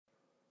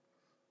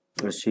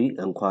እሺ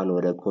እንኳን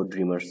ወደ ኮድ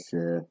ድሪመርስ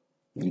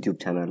ዩቲዩብ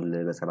ቻናል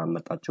በሰላም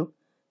መጣችሁ።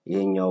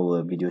 ይሄኛው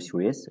ቪዲዮ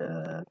ሲሪየስ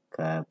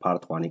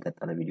ከፓርት 1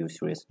 የቀጠለ ቪዲዮ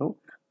ሲሪየስ ነው።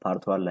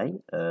 ፓርት 1 ላይ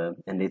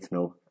እንዴት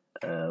ነው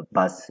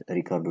ባስ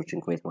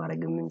ሪከርዶችን ክሬት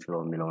ማድረግ የምንችለው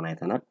የሚለውን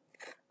አይተናል።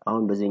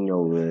 አሁን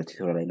በዚህኛው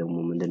ቱቶሪያል ላይ ደግሞ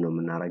ምንድነው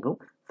የምናደርገው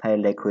ፋይል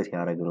ላይ ክሬት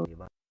ያደረግነው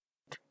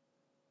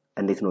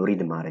እንዴት ነው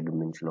ሪድ ማድረግ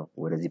የምንችለው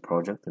ወደዚህ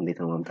ፕሮጀክት እንዴት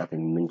ነው ማምጣት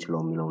የምንችለው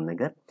የሚለውን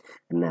ነገር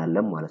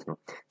እናያለን ማለት ነው።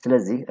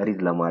 ስለዚህ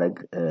ሪድ ለማድረግ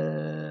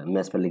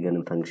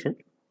የሚያስፈልገንን ፈንክሽን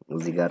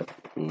እዚህ ጋር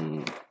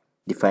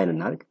ዲፋይን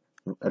እናድርግ።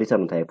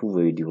 ሪተርን ታይፑ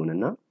void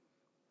ይሁንና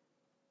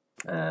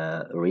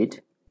read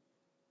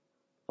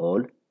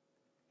all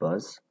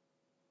bus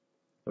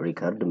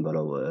record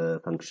እንበለው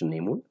ፈንክሽን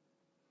ኔሙን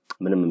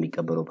ምንም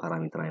የሚቀበለው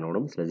ፓራሜትር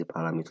አይኖርም። ስለዚህ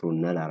ፓራሜትሩን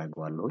ነል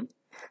አደርገዋለሁ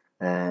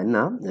እና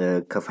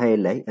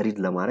ከፋይል ላይ ሪድ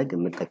ለማድረግ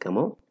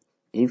የምጠቀመው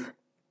if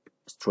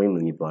stream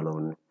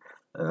የሚባለውን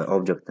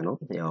ኦብጀክት ነው።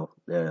 ያው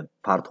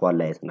ፓርት 1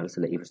 ላይ አይተናል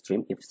ስለ if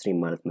stream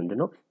ማለት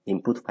ምንድነው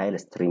ኢንፑት ፋይል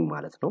ስትሪም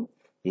ማለት ነው።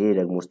 ይሄ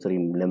ደግሞ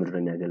ስትሪም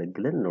ለምንድነው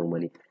የሚያገለግለን?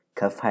 ኖርማሊ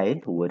ከፋይል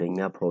ወደኛ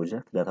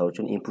ፕሮጀክት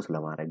ዳታዎችን ኢንፑት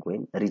ለማድረግ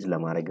ወይም ሪድ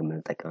ለማድረግ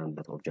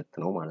የምንጠቀምበት ኦብጀክት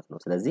ነው ማለት ነው።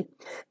 ስለዚህ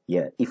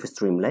የኢፍ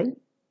ስትሪም ላይ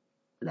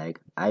ላይክ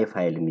አይ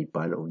ፋይል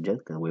የሚባለው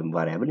ኦብጀክት ወይም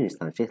ቫሪያብል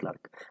ኢንስታንሺየት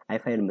ላድርግ። አይ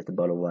ፋይል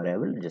የምትባለው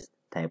ቫሪያብል ጀስት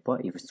ታይፓ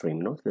ኢፍ ስትሪም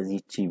ነው። ስለዚህ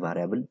እቺ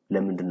ቫሪያብል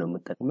ለምንድነው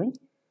የምትጠቅመኝ?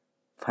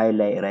 ፋይል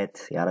ላይ ራይት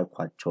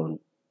ያረኳቸውን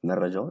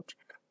መረጃዎች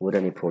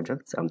ወደኔ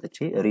ፕሮጀክት አምጥቼ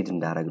ሪድ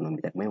እንዳደረግ ነው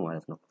የሚጠቅመኝ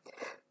ማለት ነው።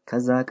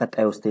 ከዛ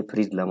ቀጣዩ ስቴፕ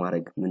ሪድ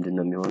ለማድረግ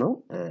ምንድነው የሚሆነው?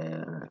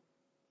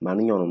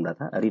 ማንኛውንም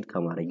ዳታ ሪድ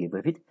ከማድረግ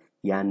በፊት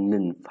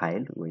ያንን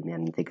ፋይል ወይም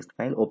ያንን ቴክስት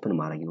ፋይል ኦፕን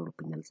ማድረግ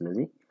ይኖርብኛል።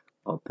 ስለዚህ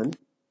ኦፕን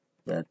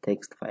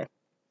ቴክስት ፋይል።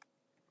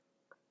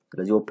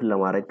 ስለዚህ ኦፕን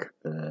ለማድረግ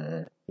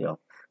ያው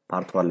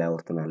ፓርት 1 ላይ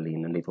አወርተናል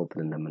ይሄን እንዴት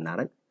ኦፕን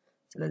እንደምናደርግ።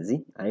 ስለዚህ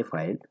አይ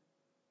ፋይል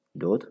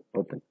ዶት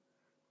ኦፕን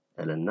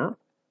እልና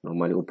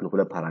ኖርማሊ ኦፕን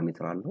ሁለት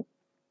ፓራሜትር አለው።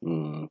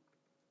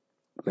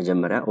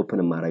 መጀመሪያ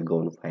ኦፕን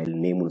ማድረገውን ፋይል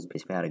ኔሙን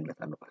ስፔሲፋይ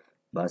አደርግለታለሁ።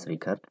 ባስ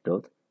ሪከርድ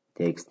ዶት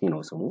ቴክስት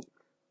ነው ስሙ።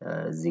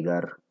 እዚህ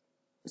ጋር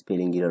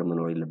ስፔሊንግ ኤረር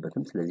መኖር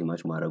የለበትም። ስለዚህ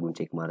ማች ማድረጉን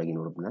ቼክ ማድረግ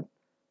ይኖርብናል።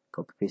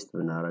 ኮፒ ፔስት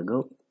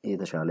ብናደርገው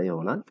የተሻለ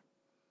ይሆናል።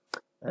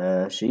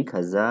 እሺ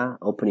ከዛ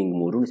ኦፕኒንግ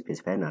ሞዱን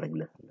ስፔሲፋይ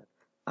እናደርግለታለን።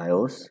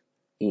 iOS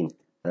in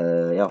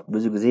ያው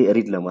ብዙ ጊዜ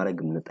ሪድ ለማድረግ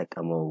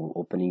የምንጠቀመው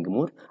ኦፕኒንግ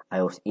ሞድ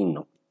iOS in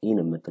ነው። in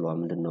የምትለው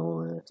ምንድነው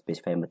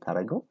ስፔሲፋይ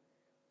የምታደርገው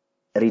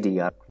ሪድ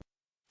ያደረገውን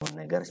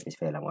ነገር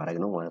ስፔሲፋይ ለማድረግ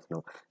ነው ማለት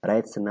ነው።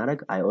 ራይት ስናደርግ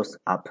iOS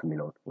app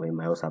የሚለውን ወይም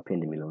iOS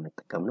append የሚለውን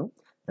እንጠቀም ነው።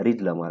 ሪድ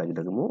ለማድረግ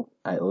ደግሞ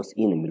iOS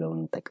in የሚለውን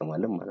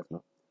እንጠቀማለን ማለት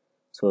ነው።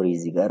 ሶሪ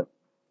እዚህ ጋር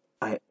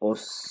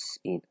iOS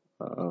in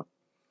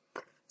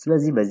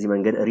ስለዚህ በዚህ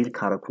መንገድ ሪድ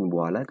ካረኩኝ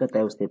በኋላ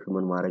ቀጣዩ ስቴፕ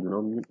ምን ማድረግ ነው?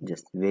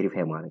 ጀስት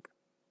ቬሪፋይ ማድረግ።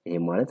 ይሄ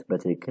ማለት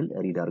በትክክል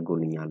ሪድ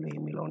አድርጎልኛል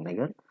የሚለውን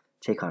ነገር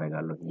ቼክ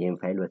አደርጋለሁ። ይሄን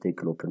ፋይል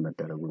በትክክል ኦፕን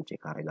መደረጉን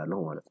ቼክ አደርጋለሁ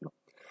ማለት ነው።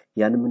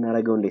 ያን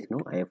የምናደርገው እንዴት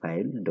ነው? አይ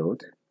ፋይል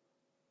ዶት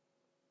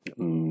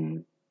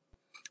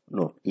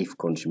ኢፍ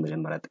ኮንዲሽን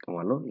መጀመሪያ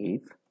ተጠቅማለሁ።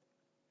 ኢፍ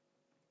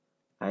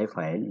አይ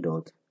ፋይል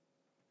ዶት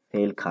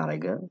ፌል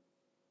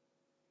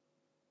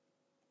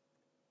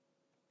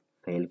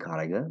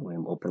ካረገ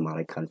ወይም ኦፕን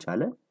ማድረግ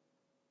ካልቻለ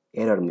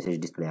ኤረር ሜሴጅ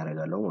ዲስፕሌይ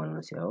ያደርጋለሁ ማለት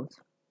ነው። ሲያውት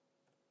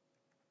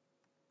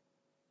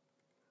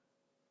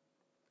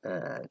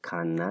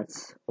cannot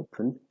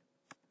open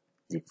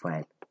the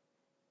file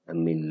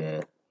የሚል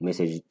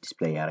ሜሴጅ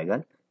ዲስፕሌይ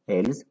ያደርጋል።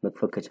 ኤልስ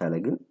መክፈት ከቻለ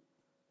ግን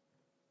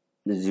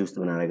እዚህ ውስጥ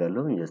ምን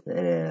አደርጋለሁ? ጀስት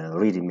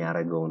ሪድ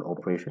የሚያደርገውን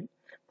ኦፕሬሽን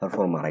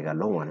ፐርፎርም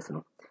አደርጋለሁ ማለት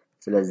ነው።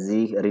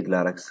 ስለዚህ ሪድ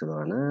ላረግ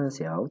ስለሆነ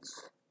ሲያውት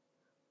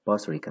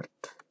ባስ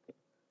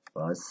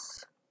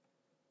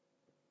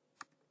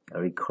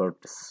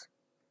ሪከርድስ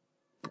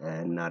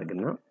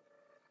እናርግና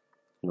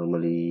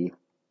ኖርማሊ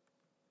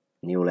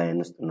ኒው ላይን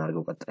ውስጥ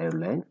እናርገው ቀጣዩ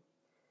ላይን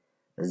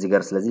እዚህ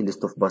ጋር። ስለዚህ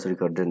ሊስት ኦፍ ባስ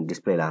ሪከርድን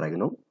ዲስፕሌይ ላረግ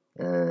ነው።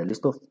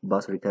 ሊስት ኦፍ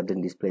ባስ ሪከርድን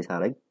ዲስፕሌይ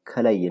ሳረግ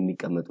ከላይ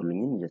የሚቀመጡልኝ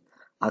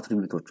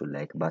አትሪቢዩቶቹን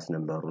ላይክ ባስ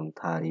ነምበሩን፣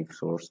 ታሪፍ፣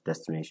 ሶርስ፣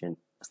 ዴስቲኔሽን፣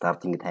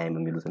 ስታርቲንግ ታይም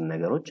የሚሉትን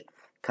ነገሮች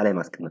ከላይ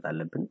ማስቀመጥ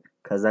አለብን።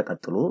 ከዛ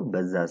ቀጥሎ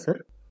በዛ ስር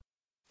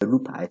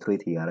ሉፕ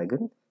አይትሬት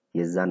ያደረግን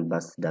የዛን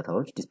ባስ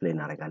ዳታዎች ዲስፕሌይ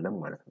እናደርጋለን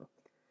ማለት ነው።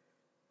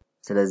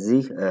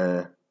 ስለዚህ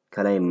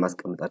ከላይ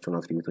ማስቀመጣቸውን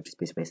አትሪቢዩቶች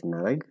ስፔሲፋይ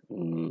ስናደርግ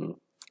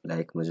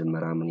ላይክ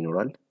መጀመሪያ ምን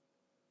ይኖራል?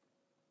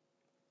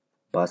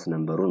 ባስ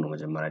ነምበሩን ነው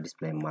መጀመሪያ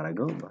ዲስፕሌይ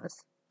የማደርገው። ባስ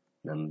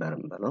ነምበር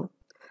እንበለው።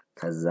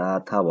 ከዛ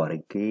ታብ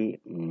አድርጌ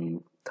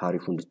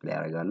ታሪፉን ዲስፕሌይ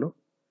ያደርጋለሁ።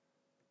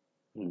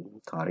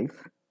 ታሪፍ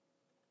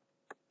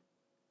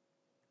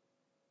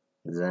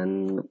ዘን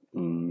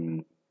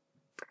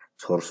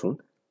ሶርሱን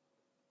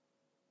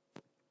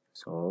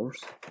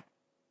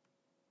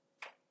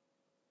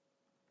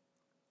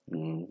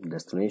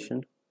destination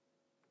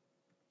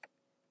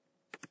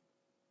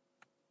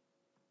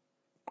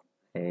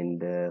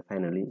and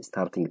finally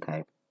starting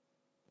time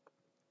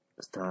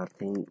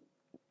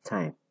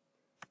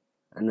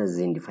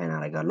እነዚህን ዲፋይን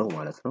አደርጋለሁ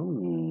ማለት ነው።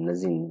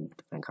 እነዚህን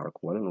ዲፋይን ካደረኩ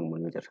በኋላ ነው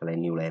መጨረሻ ላይ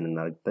ኒው ላይን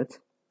እናደርግበት።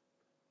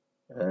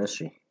 እሺ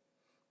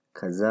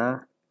ከዛ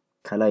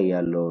ከላይ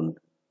ያለውን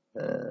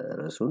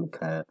ርዕሱን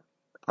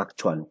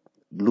ከአክቹዋል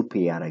ሉፕ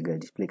ያረገ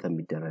ዲስፕሌይ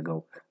ከሚደረገው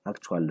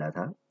አክቹዋል ዳታ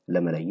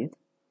ለመለየት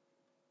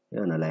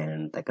የሆነ ላይን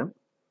እንጠቀም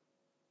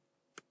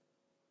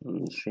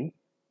እሺ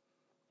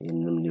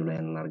ይሄንን ኒው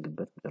ላይን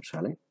እናርግበት መጨረሻ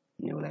ላይ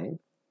ኒው ላይን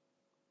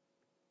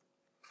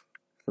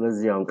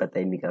ስለዚህ አሁን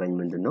ቀጣይ የሚቀረኝ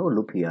ምንድነው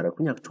ሉፕ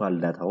ያረኩኝ አክቹዋል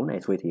ዳታውን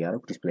አይትሬት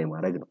ያረኩ ዲስፕሌይ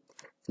ማድረግ ነው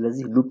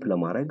ስለዚህ ሉፕ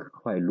ለማድረግ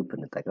while ሉፕ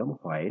እንጠቀም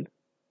while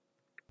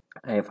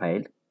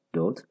i_file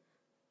ዶት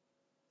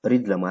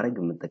ሪድ ለማድረግ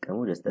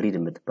የምንጠቀመው just read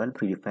የምትባል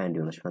predefined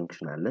የሆነች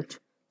ፈንክሽን አለች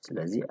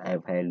ስለዚህ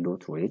i_file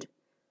ዶት read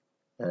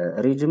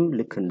readም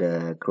ልክ እንደ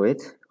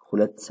create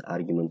ሁለት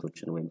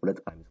አርጊመንቶችን ወይም ሁለት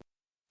ፓራሜትሮች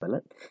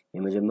ይባላል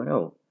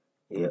የመጀመሪያው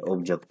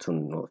የኦብጀክቱን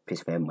ነው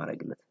ስፔሲፋይ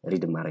ማድረግለት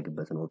ሪድ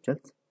ማድረግበትን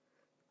ኦብጀክት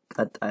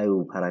ቀጣዩ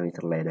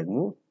ፓራሜትር ላይ ደግሞ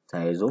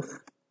size of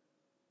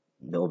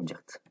the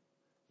object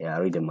ያ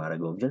ሪድ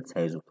ማድረግ ኦብጀክት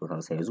ሳይዙ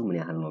ቶታል ሳይዙ ምን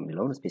ያህል ነው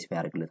የሚለውን ስፔሲፋይ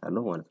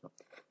አድርግለታለሁ ማለት ነው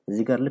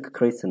እዚህ ጋር ልክ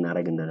ክሬት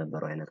ስናደርግ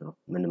እንደነበረው አይነት ነው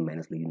ምንም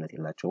አይነት ልዩነት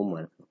የላቸውም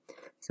ማለት ነው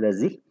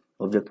ስለዚህ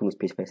ኦብጀክቱን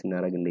ስፔሲፋይ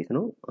ስናደርግ እንዴት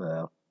ነው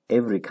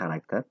every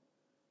character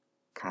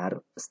car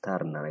star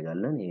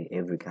እናደርጋለን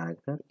every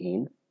character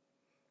in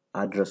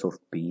address of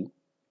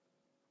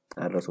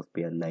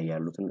b ላይ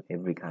ያሉትን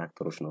every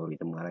characterዎች ነው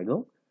ሪድ ማድረገው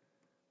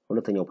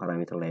ሁለተኛው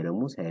ፓራሜትር ላይ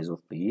ደግሞ size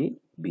of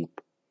b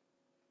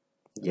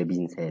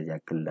የቢን ሳይዝ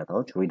ያክል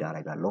ዳታዎች ሪድ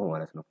አደርጋለሁ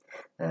ማለት ነው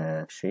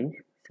እሺ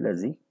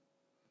ስለዚህ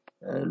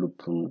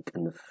ሉፑን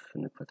ቅንፍ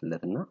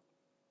እንፈትለትና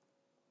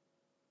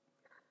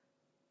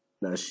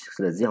ናሽ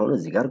ስለዚህ አሁን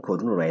እዚህ ጋር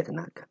ኮዱን ራይት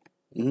እናርጋ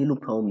ይሄ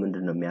ሉፕ አሁን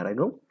ምንድነው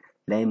የሚያደርገው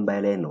ላይን ባይ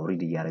ላይን ነው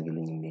ሪድ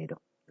እያደረገልኝ የሚሄደው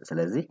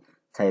ስለዚህ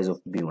size of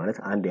b ማለት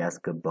አንድ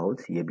ያስገባሁት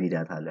የቢ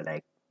ዳታ አለ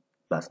ላይክ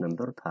ባስ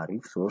ነምበር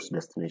ታሪፍ ሶርስ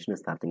ዴስቲኔሽን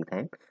ስታርቲንግ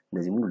ታይም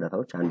እነዚህ ሙሉ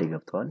ዳታዎች አንድ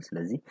ይገብተዋል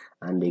ስለዚህ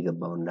አንድ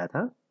የገባውን ዳታ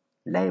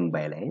ላይን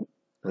ባይ ላይን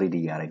ሪድ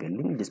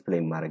ያደረገልኝ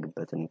ዲስፕሌይ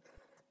ማድረግበትን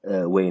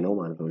ወይ ነው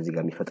ማለት ነው እዚህ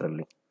ጋር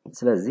የሚፈጥርልኝ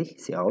ስለዚህ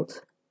ሲአውት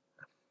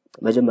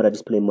መጀመሪያ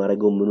ዲስፕሌይ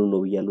ማድረገው ምኑ ነው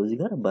ብያለሁ እዚህ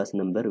ጋር ባስ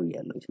ነምበር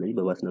ብያለሁ ስለዚህ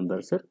በባስ ነምበር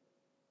ስር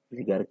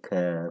እዚህ ጋር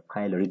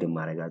ከፋይል ሪድ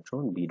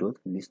ማድረጋቸውን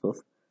b.list of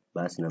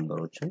ባስ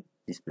ነምበሮችን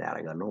ዲስፕሌይ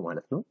አደርጋለሁ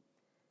ማለት ነው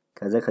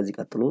ከዚህ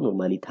ቀጥሎ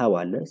ኖርማሊ ታብ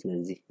አለ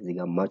ስለዚህ እዚህ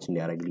ጋር ማች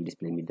እንዲያደርግልኝ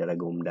ዲስፕሌይ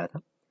የሚደረገውም ዳታ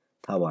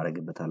ታብ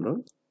አደርግበታለሁ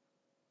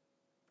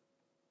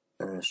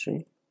እሺ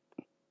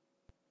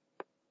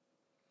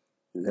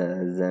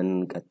ዘን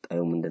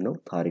ቀጣዩ ምንድነው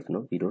ታሪፍ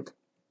ነው ቢዶት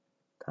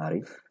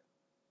ታሪፍ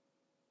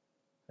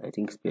አይ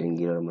ቲንክ ስፔሊንግ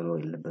ኤረር መኖር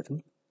የለበትም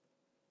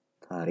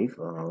ታሪፍ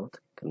አውት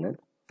ከነን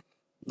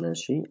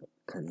እሺ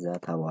ከዛ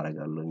ታብ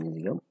አደርጋለሁ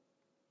እዚህ ጋር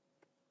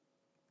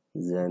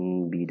ዘን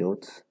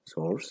ቢዶት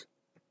ሶርስ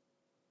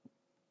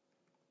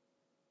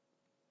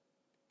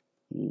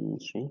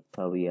እሺ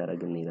ታብ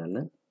ያደርግን ይላል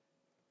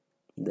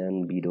ዘን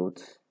ቢዶት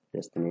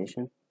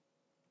ዴስቲኔሽን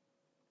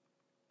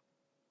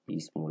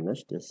small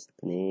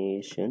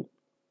destination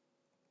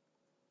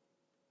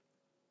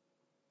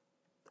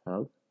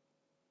tab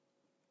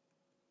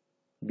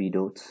b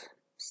dot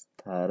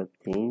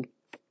starting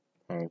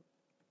time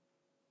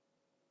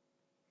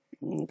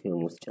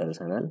almost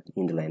ጨርሰናል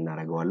ኢንድ ላይ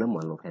እናደርገዋለን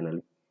ማለት ነው ፋይናሊ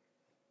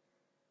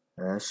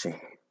እሺ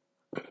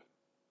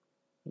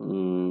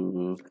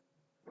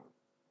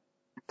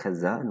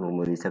ከዛ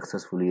ኖርማሊ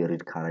ሰክሰስፉሊ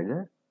ሪድ ካረገ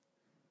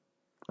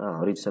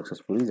ሪድ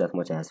ሰክሰስፉሊ ዛት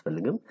ማች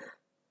አያስፈልግም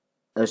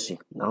እሺ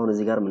አሁን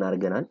እዚህ ጋር ምን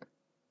አድርገናል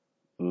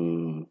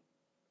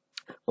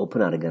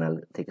ኦፕን አድርገናል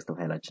ቴክስት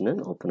ፋይላችንን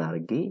ኦፕን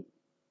አድርጌ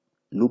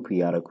ሉፕ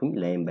ያረኩኝ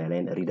ላይን ባይ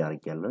ላይን ሪድ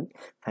አድርጌያለሁ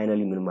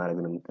ፋይናሊ ምን ማድረግ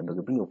ነው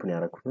የሚጠበቅብኝ ኦፕን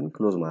ያረኩትን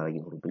ክሎዝ ማድረግ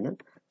ይኖርብኛል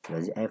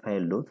ስለዚህ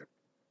i_file ዶት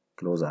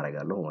ክሎዝ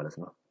አደርጋለሁ ማለት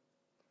ነው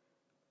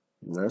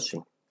እሺ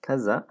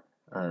ከዛ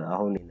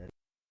አሁን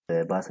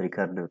ባስ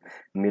ሪከርድ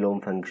የሚለውን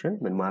ፈንክሽን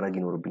ምን ማድረግ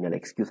ይኖርብኛል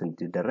ኤክስኪዩት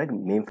እንዲደረግ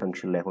ሜን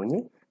ፈንክሽን ላይ ሆኜ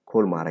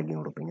ኮል ማድረግ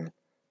ይኖርብኛል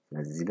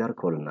ስለዚህ ጋር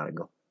ኮል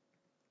እናደርገው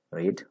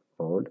read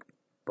all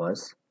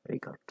bus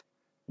record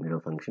የሚለው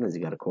ፈንክሽን እዚህ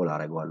ጋር ኮል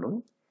አደርገዋለሁ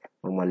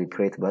ኖርማሊ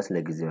create bus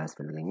ለጊዜው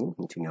ያስፈልገኝም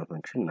እንችኛው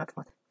ፈንክሽን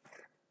እናጥፋት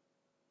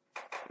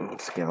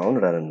እስኪ አሁን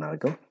ረን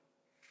እናድርገው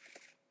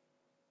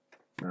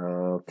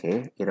ኦኬ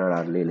ኤረር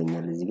አለ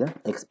ይለኛል እዚህ ጋር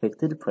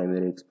expected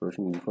primary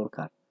expression before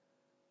car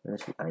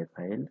እሺ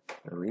i_file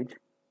read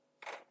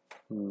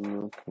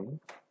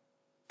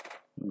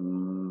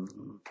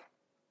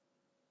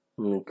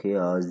ኦኬ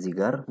እዚህ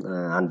ጋር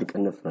አንድ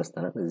ቅንፍ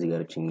ረስተናል እዚህ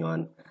ጋር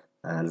እችኛዋን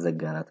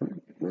አልዘጋናትም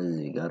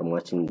እዚህ ጋር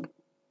ማቺንግ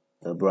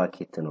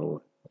ብራኬት ነው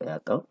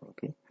ያጣው ኦኬ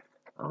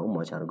አሁን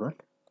ማች አድርጓል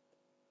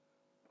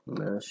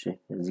እሺ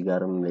እዚህ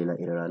ጋርም ሌላ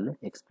ኤረር አለ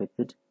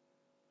expected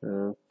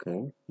ኦኬ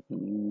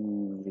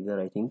እዚህ ጋር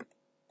አይ ቲንክ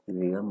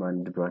እዚህ ጋር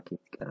አንድ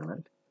ብራኬት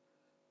ይቀራል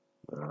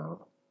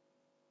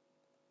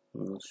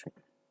እሺ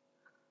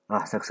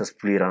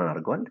ሰክሰስፉሊ ራን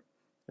አድርጓል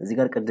እዚህ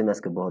ጋር ቀደም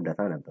ያስገባው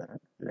ዳታ ነበር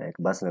ላይክ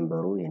ባስ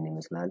ነምበሩ ይሄን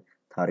ይመስላል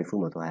ታሪፉ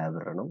 120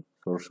 ብር ነው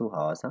ሶርሱ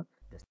ሐዋሳ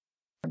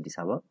አዲስ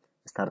አበባ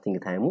ስታርቲንግ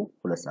ታይሙ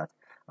 2 ሰዓት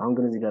አሁን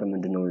ግን እዚህ ጋር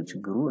ምንድነው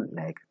ችግሩ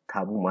ላይክ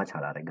ታቡ ማች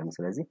አላደረገም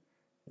ስለዚህ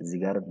እዚህ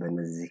ጋር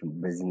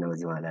በዚህና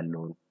በዚህ ማለት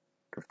ያለው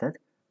ክፍተት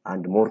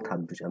አንድ ሞር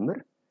ታብ ጨምር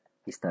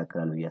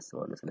ይስተካከላል ብዬ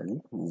አስባለሁ ስለዚህ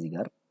እዚህ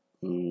ጋር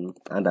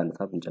አንድ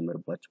ታብ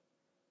እንጨምርባቸው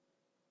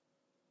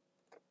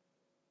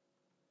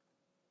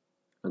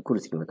እኩል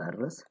እስኪመጣ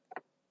ድረስ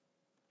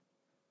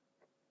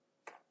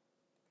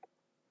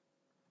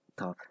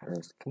ታብ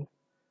እስኪ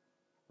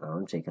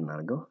አሁን ቼክ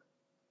እናድርገው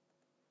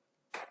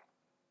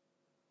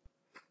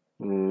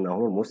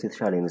አሁን ሞስት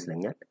የተሻለ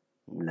ይመስለኛል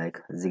ላይክ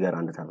እዚህ ጋር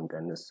አንድ ታብ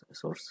እንቀንስ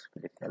ሶርስ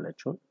ክሊክ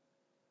ያለችው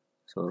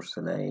ሶርስ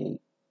ላይ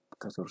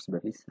ከሶርስ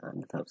በፊት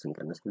አንድ ታብ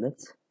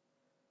ስንቀንስለት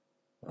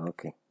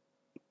ኦኬ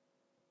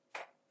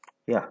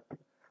ያ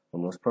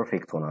almost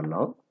perfect ሆናል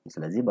አሁን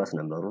ስለዚህ ባስ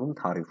ነምበሩን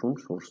ታሪፉን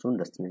ሶርሱን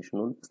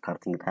ዴስቲኔሽኑን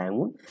ስታርቲንግ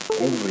ታይሙን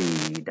ኤቭሪ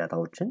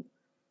ዳታዎችን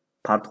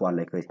ፓርት 1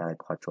 ላይ ክሬት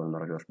ያደረኳቸውን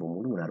መረጃዎች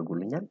በሙሉ ምን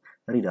አድርጎልኛል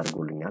ሪድ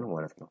አድርጎልኛል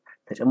ማለት ነው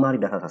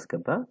ተጨማሪ ዳታ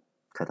ታስገባ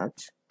ከታች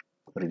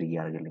ሪድ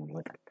ያደርግልኝ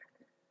ይመጣል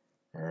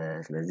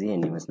ስለዚህ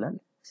እኔ ይመስላል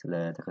ስለ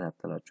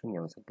ተከታተላችሁኝ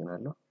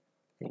አመሰግናለሁ